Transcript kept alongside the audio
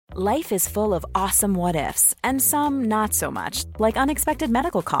Life is full of awesome what-ifs, and some not so much, like unexpected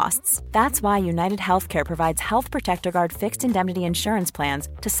medical costs. That's why United Healthcare provides Health Protector Guard fixed indemnity insurance plans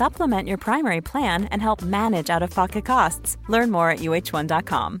to supplement your primary plan and help manage out-of-pocket costs. Learn more at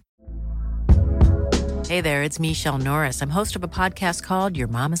uh1.com. Hey there, it's Michelle Norris. I'm host of a podcast called Your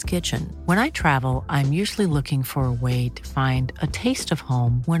Mama's Kitchen. When I travel, I'm usually looking for a way to find a taste of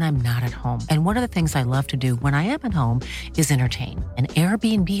home when I'm not at home. And one of the things I love to do when I am at home is entertain. And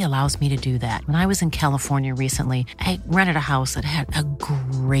Airbnb allows me to do that. When I was in California recently, I rented a house that had a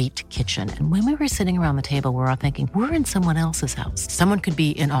great kitchen. And when we were sitting around the table, we're all thinking, we're in someone else's house. Someone could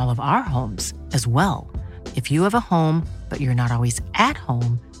be in all of our homes as well. If you have a home, but you're not always at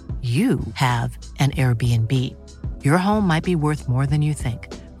home, you have an Airbnb. Your home might be worth more than you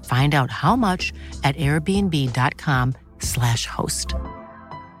think. Find out how much at airbnb.com/host.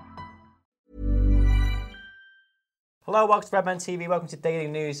 Hello, welcome to Redmen TV, welcome to Daily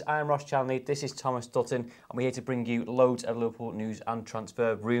News. I'm Ross Chandler, this is Thomas Dutton, and we're here to bring you loads of Liverpool news and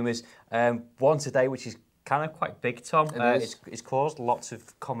transfer rumours. One today, which is kind of quite big, Tom. It's caused lots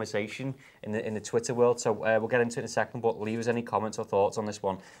of conversation in the Twitter world, so we'll get into it in a second, but leave us any comments or thoughts on this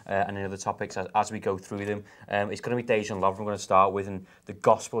one and any other topics as we go through them. It's going to be Dejan Lovren we're going to start with, and the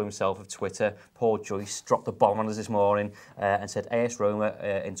gospel himself of Twitter, Paul Joyce, dropped the bomb on us this morning and said AS Roma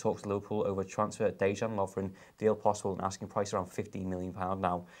in talks to Liverpool over transfer Dejan Lovren, deal possible and asking price around £15 million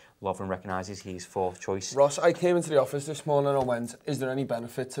now. Lovren recognises he's fourth choice. Ross, I came into the office this morning and went, is there any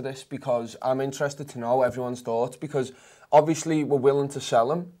benefit to this? Because I'm interested to know everyone's thoughts, because obviously we're willing to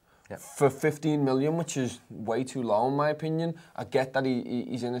sell him for 15 million, which is way too low in my opinion. I get that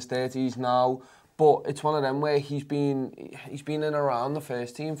he's in his 30s now, but it's one of them where he's been in and around the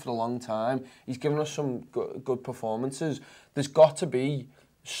first team for a long time. He's given us some good performances. There's got to be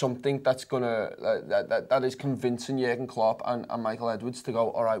something that's gonna that is convincing Jurgen Klopp and Michael Edwards to go,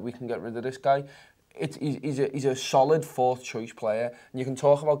 all right, we can get rid of this guy. He's a solid fourth choice player, and you can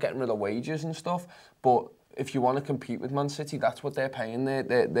talk about getting rid of wages and stuff, but if you want to compete with Man City, that's what they're paying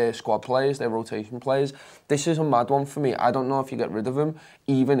their squad players, their rotation players. This is a mad one for me. I don't know if you get rid of him,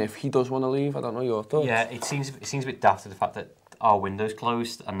 even if he does want to leave. I don't know your thoughts. Yeah, it seems a bit daft to the fact that our window's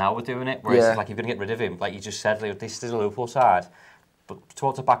closed and now we're doing it. Whereas like, you're going to get rid of him, like you just said, like, this is a Liverpool side. But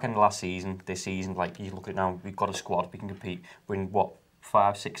towards the back end of last season, this season, like you look at it now, we've got a squad, we can compete. We're in,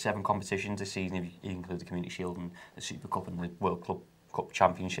 5, 6, 7 competitions this season, if you include the Community Shield and the Super Cup and the World Club Cup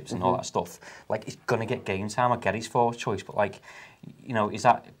Championships and all that stuff. Like, he's going to get game time. I get his fourth choice, but like, you know, is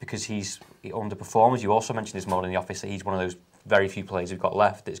that because he underperforms? You also mentioned this morning in the office that he's one of those very few players who've got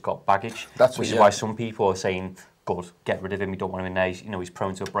left that's got baggage. Which is why some people are saying, good, get rid of him, we don't want him in there. He's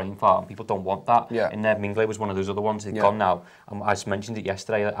prone to a brain fart, and people don't want that. And there, Mingley was one of those other ones. He's gone now. I just mentioned it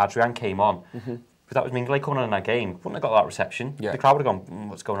yesterday that Adrian came on. If that was Mingley coming on in that game, wouldn't have got that reception. The crowd would have gone,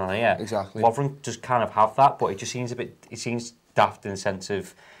 what's going on here? Exactly. Lovren just kind of have that, but it just seems it seems daft in the sense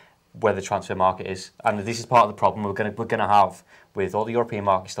of where the transfer market is. And this is part of the problem we're gonna have with all the European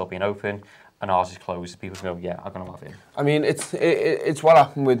markets still being open and ours is closed. People go, yeah, I'm going to have him. I mean, it's what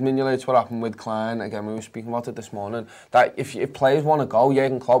happened with Mignolet, it's what happened with Klein. Again, we were speaking about it this morning. That if players want to go,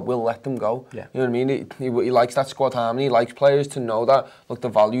 Jurgen Klopp will let them go. You know what I mean? He likes that squad harmony. He likes players to know that, look, the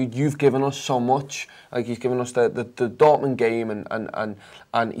value. You've given us so much. Like, he's given us the Dortmund game and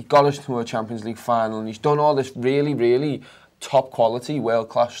he got us to a Champions League final, and he's done all this really, really top quality,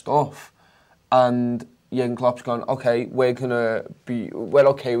 world-class stuff. And Jurgen Klopp's gone, okay, we're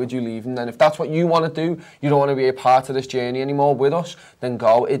okay with you leaving then. If that's what you want to do, you don't want to be a part of this journey anymore with us, then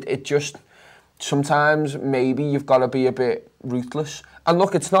go. It just, sometimes maybe you've got to be a bit ruthless. And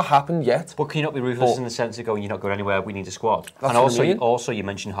look, it's not happened yet. But can you not be ruthless in the sense of going, you're not going anywhere, we need a squad? And also you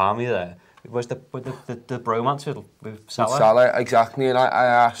mentioned Harmony there. Where's the bromance with Salah? With Salah, exactly. And I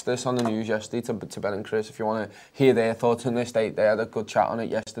asked this on the news yesterday to Ben and Chris, if you want to hear their thoughts on this. They had a good chat on it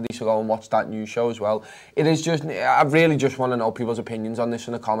yesterday, so go and watch that news show as well. It is just, I really just want to know people's opinions on this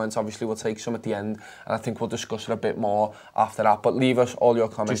in the comments. Obviously, we'll take some at the end, and I think we'll discuss it a bit more after that. But leave us all your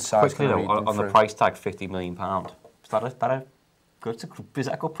comments. Just quickly though, on the price tag, £50 million. Is that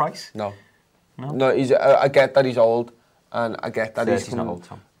a good price? No. I get that he's old, and I get that he's not old,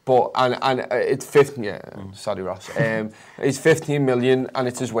 Tom. But and it's 15. Sorry, Ross. It's 15 million, and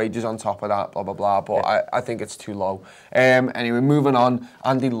it's his wages on top of that. Blah blah blah. But I think it's too low. Anyway, moving on.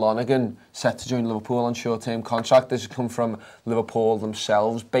 Andy Lonergan set to join Liverpool on short-term contract. This has come from Liverpool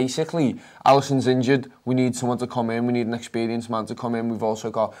themselves. Basically, Alisson's injured. We need someone to come in. We need an experienced man to come in. We've also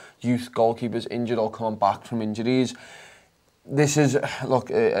got youth goalkeepers injured or coming back from injuries. This is,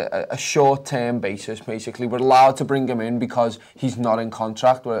 look, a short-term basis, basically. We're allowed to bring him in because he's not in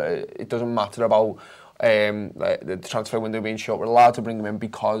contract. It doesn't matter about the transfer window being short, we're allowed to bring him in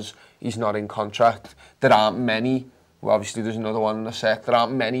because he's not in contract. There aren't many. Well, obviously, there's another one in a sec. There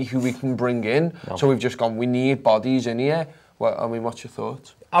aren't many who we can bring in. No. So we've just gone, we need bodies in here. Well, I mean, what's your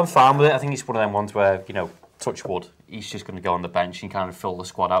thoughts? I'm fine with it. I think it's one of them ones where, you know, touch wood, he's just going to go on the bench and kind of fill the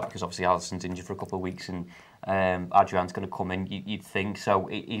squad out because obviously Alisson's injured for a couple of weeks and Adrian's going to come in, you'd think. So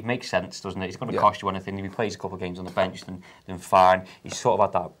it makes sense, doesn't it? It's going to cost you anything. If he plays a couple of games on the bench, then fine. He's sort of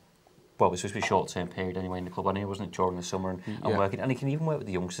had that, well, it was supposed to be a short-term period anyway in the club anyway, wasn't it, during the summer and working. And he can even work with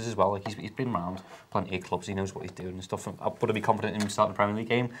the youngsters as well. Like he's been around plenty of clubs, he knows what he's doing and stuff. Would I be confident in him starting the Premier League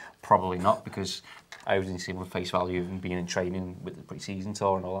game? Probably not, because I didn't see him with face value and being in training with the pre-season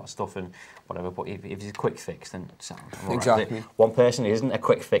tour and all that stuff and whatever. But if he's a quick fix, then sound. Exactly. Right. One person who isn't a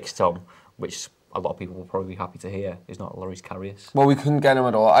quick fix, Tom, which a lot of people will probably be happy to hear, is not Loris Karius. Well, we couldn't get him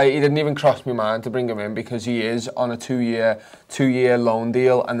at all. He didn't even cross my mind to bring him in because he is on a two-year loan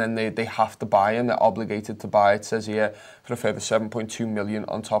deal, and then they have to buy him. They're obligated to buy, it says here, for a further 7.2 million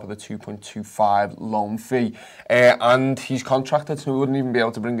on top of the 2.25 loan fee. And he's contracted, so we wouldn't even be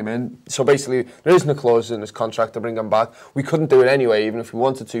able to bring him in. So basically, there isn't a clause in his contract to bring him back. We couldn't do it anyway, even if we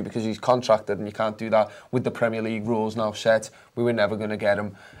wanted to, because he's contracted, and you can't do that with the Premier League rules now set. We were never going to get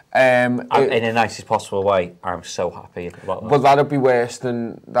him. In the nicest possible way, I'm so happy about that. But that'd be worse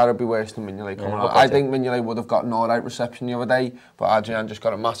than Mignolet coming out. I think Mignolet would have got an alright reception the other day, but Adrian just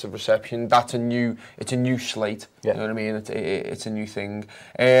got a massive reception. It's a new slate. Yeah. You know what I mean? It's a new thing.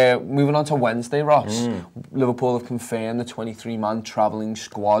 Moving on to Wednesday, Ross. Liverpool have confirmed the 23-man travelling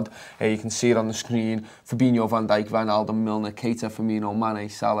squad. You can see it on the screen. Fabinho, Van Dijk, Wijnaldum, Milner, Keita, Firmino, Mane,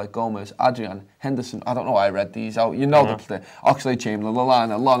 Salah, Gomez, Adrian, Henderson. I don't know why I read these out. You know the Oxlade-Chamberlain,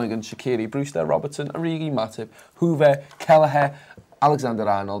 Lallana, Lonergan, Shaqiri, Brewster, Robertson, Origi, Matip, Hoover, Kelleher,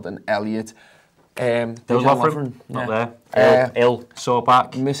 Alexander-Arnold and Elliott. There was Lovren, not there. Ill, sore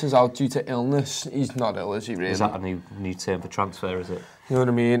back. Misses out due to illness. He's not ill, is he really? Is that a new term for transfer, is it? You know what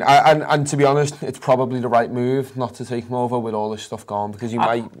I mean? And to be honest, it's probably the right move not to take him over with all this stuff going, because you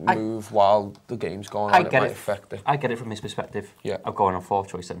might move while the game's going on. It might affect it. I get it from his perspective. Yeah. I'm going on fourth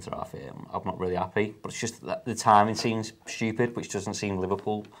choice centre half here. I'm not really happy, but it's just that the timing seems stupid, which doesn't seem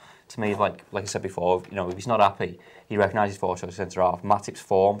Liverpool to me. Like I said before, you know, if he's not happy, he recognises fourth choice centre half. Matip's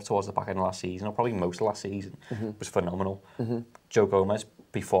form towards the back end of last season, or probably most of last season, was phenomenal. Joe Gomez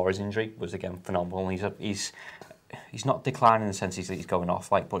before his injury was again phenomenal. He's not declining in the sense that he's going off,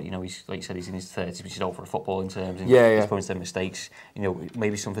 but you know, he's, like you said, he's in his 30s, which is old for a footballing terms, and he's going to their mistakes. You know,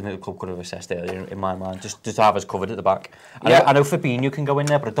 maybe something that the club could have assessed earlier, in my mind, just to have us covered at the back. I know Fabinho can go in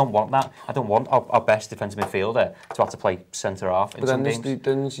there, but I don't want that. I don't want our best defensive midfielder to have to play centre half in some games. But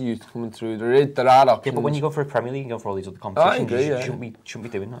then there's youth coming through. There are options. Yeah, but when you go for a Premier League, you go for all these other competitions. I agree, you shouldn't be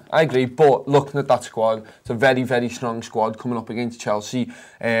doing that. I agree, but looking at that squad, it's a very, very strong squad coming up against Chelsea.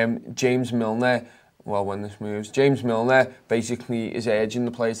 James Milner. Well, when this moves, James Milner basically is urging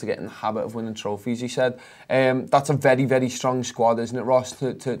the players to get in the habit of winning trophies, he said. That's a very, very strong squad, isn't it, Ross,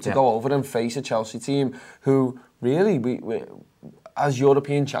 to go over and face a Chelsea team who really, we as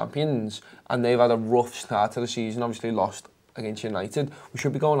European champions, and they've had a rough start to the season, obviously lost against United, we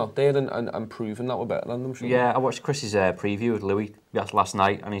should be going out there and proving that we're better than them, shouldn't we? I watched Chris's preview with Louis last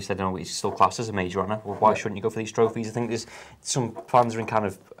night, and he said, no, he's still classed as a major honour. Well, why shouldn't you go for these trophies? I think there's some plans are in kind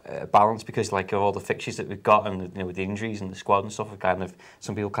of balance, because like of all the fixtures that we've got, and with the injuries and the squad and stuff, kind of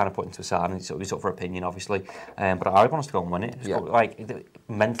some people kind of put into a side, and it's up for opinion, obviously. But I want us to go and win it. Like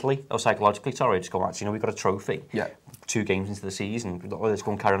mentally or psychologically, just go, actually, we've got a trophy. 2 games into the season, let's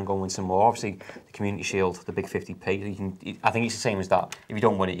go and carry on and go and win some more. Obviously, the Community Shield, the big 50p, I think it's the same as that. If you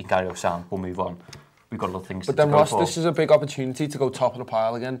don't win it, you can carry on, Sam, we'll move on. We've got other things to go for. But then, Ross, this is a big opportunity to go top of the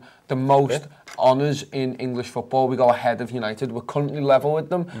pile again. The most honours in English football, we go ahead of United. We're currently level with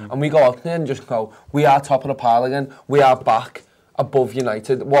them, and we go out there and just go, we are top of the pile again. We are back above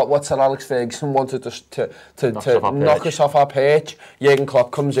United. What Sir Alex Ferguson wanted us to knock us off our perch. Jurgen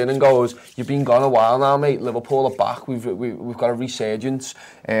Klopp comes in and goes, you've been gone a while now, mate. Liverpool are back. We've got a resurgence.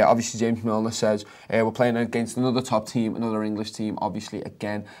 Obviously, James Milner says we're playing against another top team, another English team. Obviously,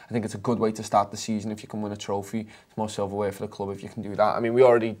 again, I think it's a good way to start the season if you can win a trophy. It's more silverware for the club if you can do that. I mean, we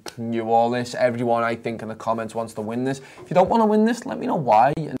already knew all this. Everyone, I think, in the comments wants to win this. If you don't want to win this, let me know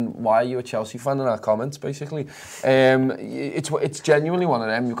why, and why are you a Chelsea fan in our comments, basically. It's genuinely one of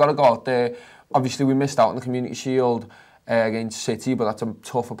them. You've got to go out there. Obviously, we missed out on the Community Shield against City, but that's a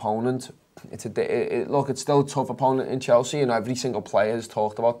tough opponent. It's still a tough opponent in Chelsea, and every single player has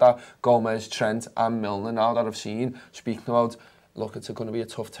talked about that. Gomez, Trent and Milner now that I've seen speaking about look, it's going to be a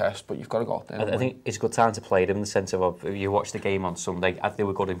tough test, but you've got to go out there. I think it's a good time to play them in the sense of if you watch the game on Sunday, they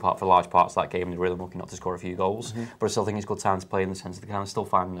were good in part for large parts of that game. They were really lucky not to score a few goals. But I still think it's a good time to play in the sense of they're kind of still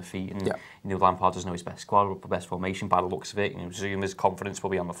finding their feet. And Lampard doesn't know his best squad, best formation by the looks of it. Zoom his confidence will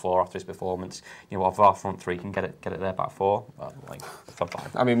be on the floor after his performance. If our front three can get it there back four,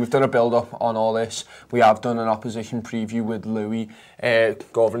 I mean, we've done a build-up on all this. We have done an opposition preview with Louis.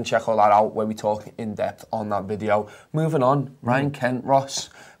 Go over and check all that out where we talk in depth on that video. Moving on, Ryan Kent, Ross,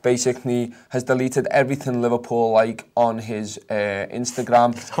 basically has deleted everything Liverpool like on his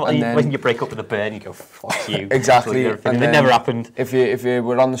Instagram. And then, when you break up with a burn, you go, fuck you. Exactly. And it never happened. If you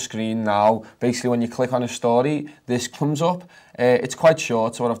were on the screen now, basically when you click on a story, this comes up. It's quite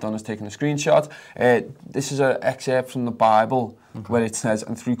short, so what I've done is taken a screenshot. This is an excerpt from the Bible where it says,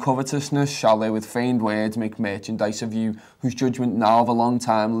 "And through covetousness shall they with feigned words make merchandise of you, whose judgment now of a long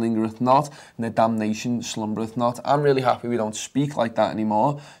time lingereth not, and their damnation slumbereth not." I'm really happy we don't speak like that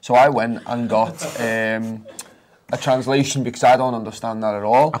anymore. So I went and got a translation because I don't understand that at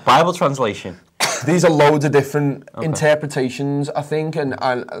all. A Bible translation? These are loads of different interpretations, I think, and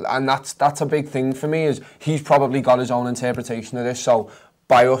that's a big thing for me, is he's probably got his own interpretation of this, so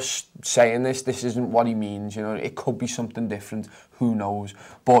by us saying this isn't what he means, it could be something different, who knows.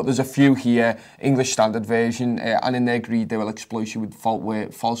 But there's a few here, English Standard Version, and in their greed they will exploit you with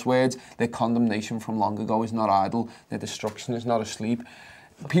false words. Their condemnation from long ago is not idle, their destruction is not asleep.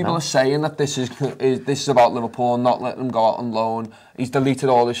 People are saying that this is about Liverpool, not letting them go out on loan. He's deleted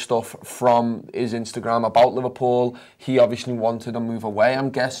all this stuff from his Instagram about Liverpool. He obviously wanted to move away,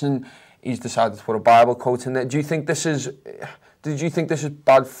 I'm guessing. He's decided to put a Bible quote in there. Did you think this is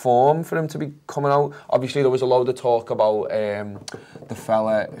bad form for him to be coming out? Obviously, there was a load of talk about the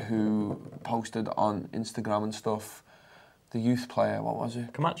fella who posted on Instagram and stuff, the youth player, what was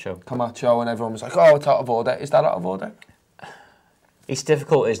it? Camacho, and everyone was like, oh, it's out of order. Is that out of order? It's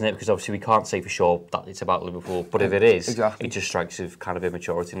difficult, isn't it? Because obviously we can't say for sure that it's about Liverpool, but if it is, it just strikes with kind of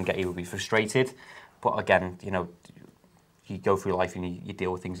immaturity and you will be frustrated. But again, you go through life and you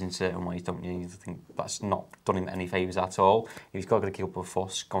deal with things in certain ways, don't you? You think that's not done him any favours at all. He's got to keep up a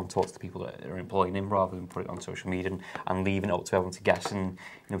fuss, go and talk to the people that are employing him rather than put it on social media and leaving it up to everyone to guess and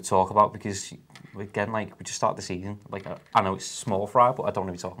talk about, because again, we just start the season. I know it's small fry, but I don't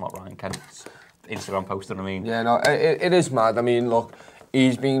want to be talking about Ryan Kent's Instagram post, you know what I mean? Yeah, no, it is mad. I mean, look,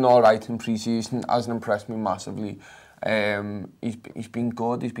 he's been all right in pre-season, hasn't impressed me massively. He's been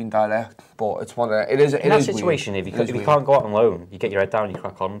good, he's been direct, but it's one of it is in that situation. If you can't go out on loan, you get your head down, you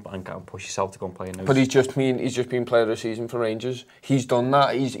crack on and push yourself to go and play. But he's just been player of the season for Rangers. He's done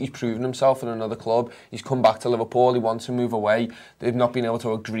that. He's proven himself in another club. He's come back to Liverpool. He wants to move away. They've not been able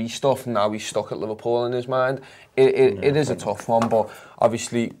to agree stuff, and now he's stuck at Liverpool in his mind. It is a tough one, but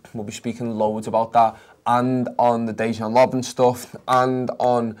obviously we'll be speaking loads about that, and on the Dejan Lovren stuff, and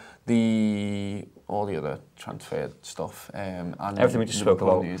on all the other transfer stuff, and everything we just spoke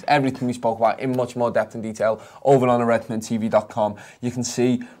about. Everything we spoke about in much more depth and detail over on redmentv.com. You can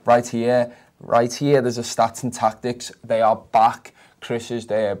see right here, there's a stats and tactics. They are back. Chris is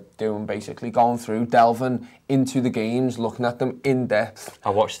there doing going through, delving into the games, looking at them in depth.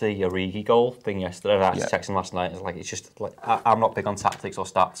 I watched the Origi goal thing yesterday, and I texted him last night. It's just I'm not big on tactics or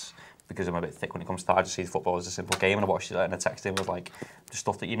stats, because I'm a bit thick when it comes to that. I just see football as a simple game, and I watched it and I texted him with the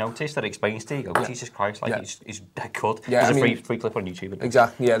stuff that you noticed that explains to you. You go, Jesus Christ, he's dead good. Yeah, there's a free clip on YouTube.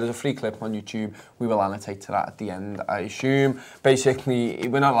 Exactly, yeah, there's a free clip on YouTube. We will annotate to that at the end, I assume. Basically,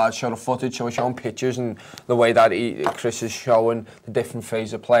 we're not allowed to show the footage, so we're showing pictures, and the way that Chris is showing the different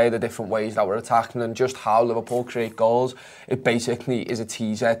phase of play, the different ways that we're attacking, and just how Liverpool create goals. It basically is a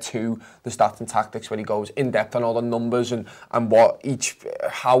teaser to the stats and tactics, where he goes in depth on all the numbers and how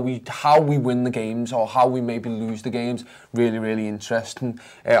we win the games, or how we maybe lose the games. Really, really interesting.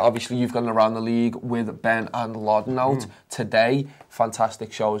 Obviously, you've gone around the league with Ben and Lodden out today.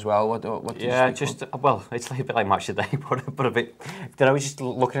 Fantastic show as well. What do you think? It's a bit like Match of the Day, but a bit. I was just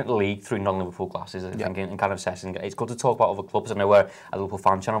looking at the league through non-Liverpool glasses, I think, and kind of assessing. It's good to talk about other clubs. I know we're a Liverpool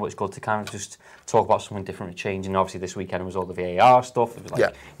fan channel, but it's good to kind of just talk about something different and changing. Obviously, this weekend was all the VAR stuff. It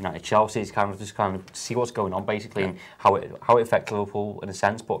was United Chelsea. It's kind of see what's going on basically, and how it affects Liverpool in a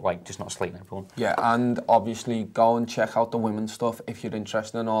sense, but just not slating everyone. Yeah, and obviously go and check out the women's stuff if you're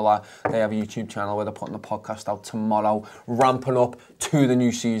interested in all that. They have a YouTube channel where they're putting the podcast out tomorrow, ramping up to the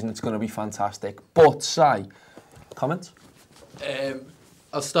new season. It's going to be fantastic. But, Si, comments?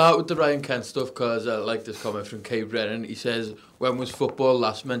 I'll start with the Ryan Kent stuff, because I like this comment from Kay Brennan. He says, when was football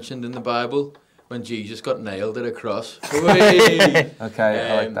last mentioned in the Bible? When Jesus got nailed at a cross. Okay,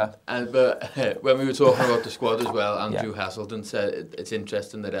 I like that. But when we were talking about the squad as well, Andrew Hasselden said it's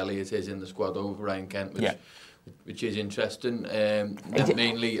interesting that Elliott is in the squad over Ryan Kent, which is interesting.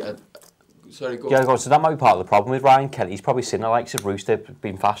 Mainly... Sorry, go on. Yeah, so that might be part of the problem with Ryan Kelly. He's probably seen the likes of Rooster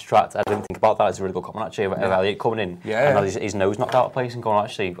being fast-tracked. I didn't think about that. It's a really good comment, actually, of Elliott coming in. And had his nose knocked out of place and going,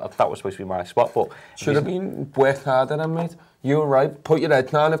 actually, that was supposed to be my spot. But should have been worked harder then, mate. You were right. Put your head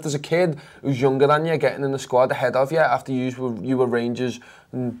down. If there's a kid who's younger than you getting in the squad ahead of you after you were Rangers'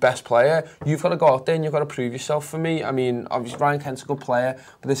 best player, you've got to go out there and you've got to prove yourself for me. I mean, obviously Ryan Kent's a good player,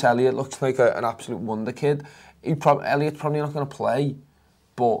 but this Elliott looks like an absolute wonder kid. Elliott's probably not going to play.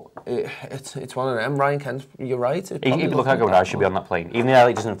 But it's one of them. Ryan Kent, you're right. He'd look like I should be on that plane. Even though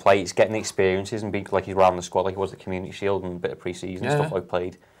Elliott doesn't play, he's getting the experiences and being like he's around the squad, like he was at the Community Shield and a bit of pre-season and stuff like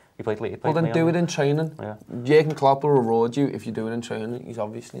played. He played well, then do it in training. Yeah. Jurgen Klopp will reward you if you do it in training. He's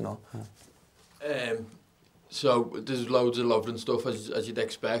obviously not. So there's loads of Lovren stuff as you'd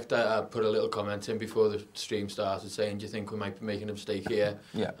expect. I put a little comment in before the stream started saying, do you think we might be making a mistake here?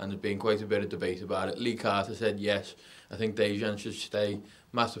 Yeah. And there's been quite a bit of debate about it. Lee Carter said yes. I think Dejan should stay.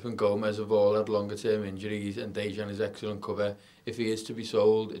 Matip and Gomez have all had longer term injuries and Dejan is excellent cover. If he is to be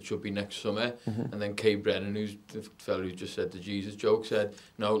sold, it should be next summer. And then Kay Brennan, who's the fellow who just said the Jesus joke, said,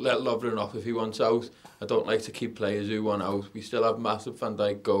 no, let Lovren off if he wants out. I don't like to keep players who want out. We still have Matip, Van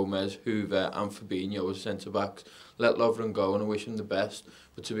Dijk, Gomez, Hoover and Fabinho as centre-backs. Let Lovren go and I wish him the best.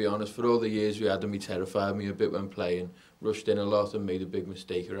 But to be honest, for all the years we had him, he terrified me a bit when playing. Rushed in a lot and made a big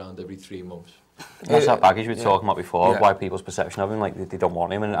mistake around every 3 months. That's that baggage we were talking about before, why people's perception of him, like they don't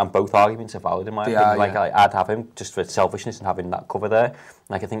want him, and both arguments are valid in my opinion. Like I'd have him just for selfishness and having that cover there.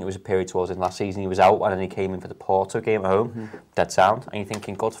 Like I think it was a period towards the last season he was out and then he came in for the Porto game at home, dead sound, and you're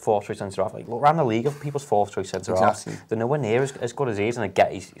thinking, God, fourth choice centre half. Like look around the league of people's fourth choice centre half, they're nowhere near as good as he is, and I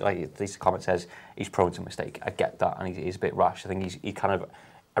get he's like at least the comment says he's prone to mistake. I get that, and he's a bit rash. I think he kind of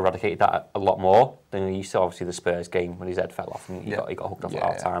eradicated that a lot more than he used to. Obviously the Spurs game when his head fell off and he got hooked off at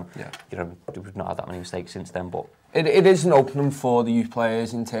half time. You know, we've not had that many mistakes since then, but it is an opening for the youth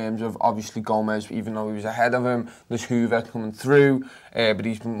players in terms of obviously Gomez, even though he was ahead of him. There's Hoover coming through, but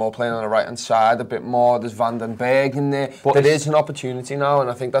he's more playing on the right hand side a bit more. There's Van den Berg in there. But there is an opportunity now, and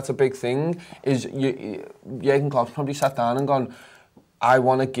I think that's a big thing. Is Jurgen Klopp's probably sat down and gone, I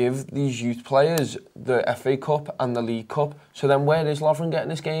want to give these youth players the FA Cup and the League Cup. So then where is Lovren getting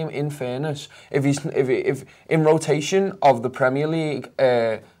this game, in fairness? If in rotation of the Premier League,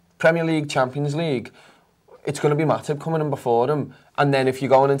 Champions League, it's going to be Matip coming in before him. And then if you're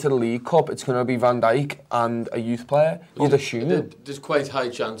going into the League Cup, it's going to be Van Dijk and a youth player. You'd assume. There's quite high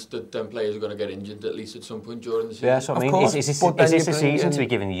chance that them players are going to get injured at least at some point during the season. Yeah, so I mean, is this the season to be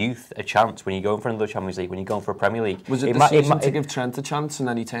giving youth a chance when you're going for another Champions League, when you're going for a Premier League? Was it the season to give Trent a chance and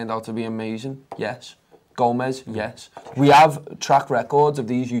then he turned out to be amazing? Yes. Gomez? Yes. We have track records of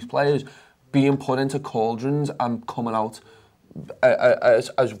these youth players being put into cauldrons and coming out as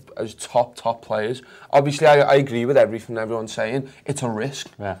top players. Obviously, I agree with everything everyone's saying. It's a risk,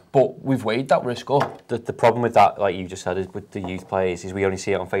 but we've weighed that risk up. The problem with that, like you just said, is with the youth players, is we only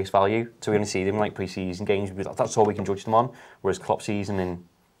see it on face value. So we only see them like pre-season games. That's all we can judge them on. Whereas Klopp season in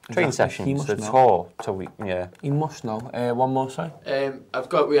training sessions, the tour. So he must know. One more, sorry.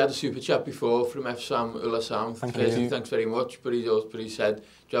 We had a super chat before from F Sam Ulasam. Thanks very much. But he said,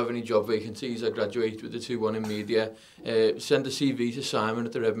 do you have any job vacancies? I graduate with the 2-1 in media. Send a CV to Simon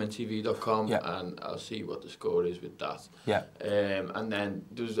at theredmentv.com and I'll see what the score is with that. And then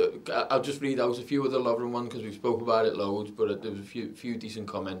I'll just read out a few of the Lovren ones because we spoke about it loads, but there was a few decent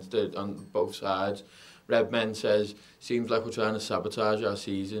comments on both sides. Redmen says, seems like we're trying to sabotage our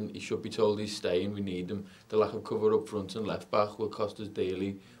season. He should be told he's staying. We need him. The lack of cover up front and left back will cost us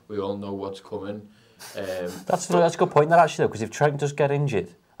daily. We all know what's coming. That's a good point, that actually, though, because if Trent does get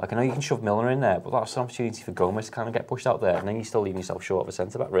injured, like I know you can shove Milner in there, but that's an opportunity for Gomez to kind of get pushed out there, and then you're still leaving yourself short of a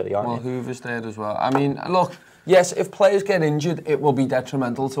centre back, really, aren't you? Well, Hoover's there as well. I mean, look, yes, if players get injured, it will be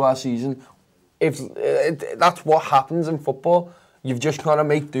detrimental to our season. If that's what happens in football. You've just got to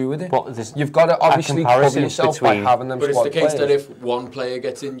make do with it. But you've got to obviously cover yourself by having them squad players. But it's the case that if one player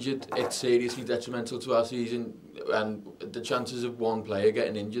gets injured, it's seriously detrimental to our season, and the chances of one player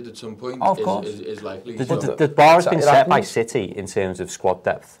getting injured at some point is likely. The bar has been set by City in terms of squad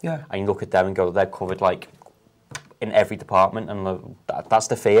depth. And you look at them and go, they're covered like in every department, and that's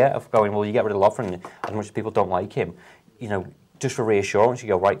the fear of going, well, you get rid of Lovren, as much as people don't like him, you know, just for reassurance, you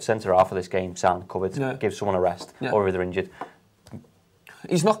go, right, centre half of this game, sound covered, give someone a rest, or if they're injured.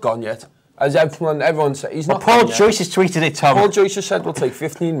 He's not gone yet. As everyone said, he's not Paul gone Joyce has tweeted it, Tom. Paul Joyce has said we'll take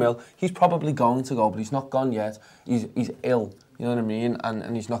 15 mil. He's probably going to go, but he's not gone yet. He's ill. You know what I mean?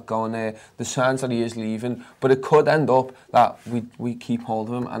 And he's not going there. The signs that he is leaving, but it could end up that we keep hold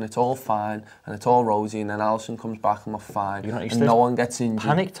of him and it's all fine and it's all rosy, and then Alisson comes back and we're fine, and no one gets injured.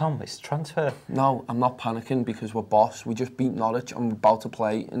 Panic, Tom. It's transfer. No, I'm not panicking because we're boss. We just beat Norwich and we're about to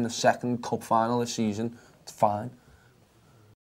play in the second cup final this season. It's fine.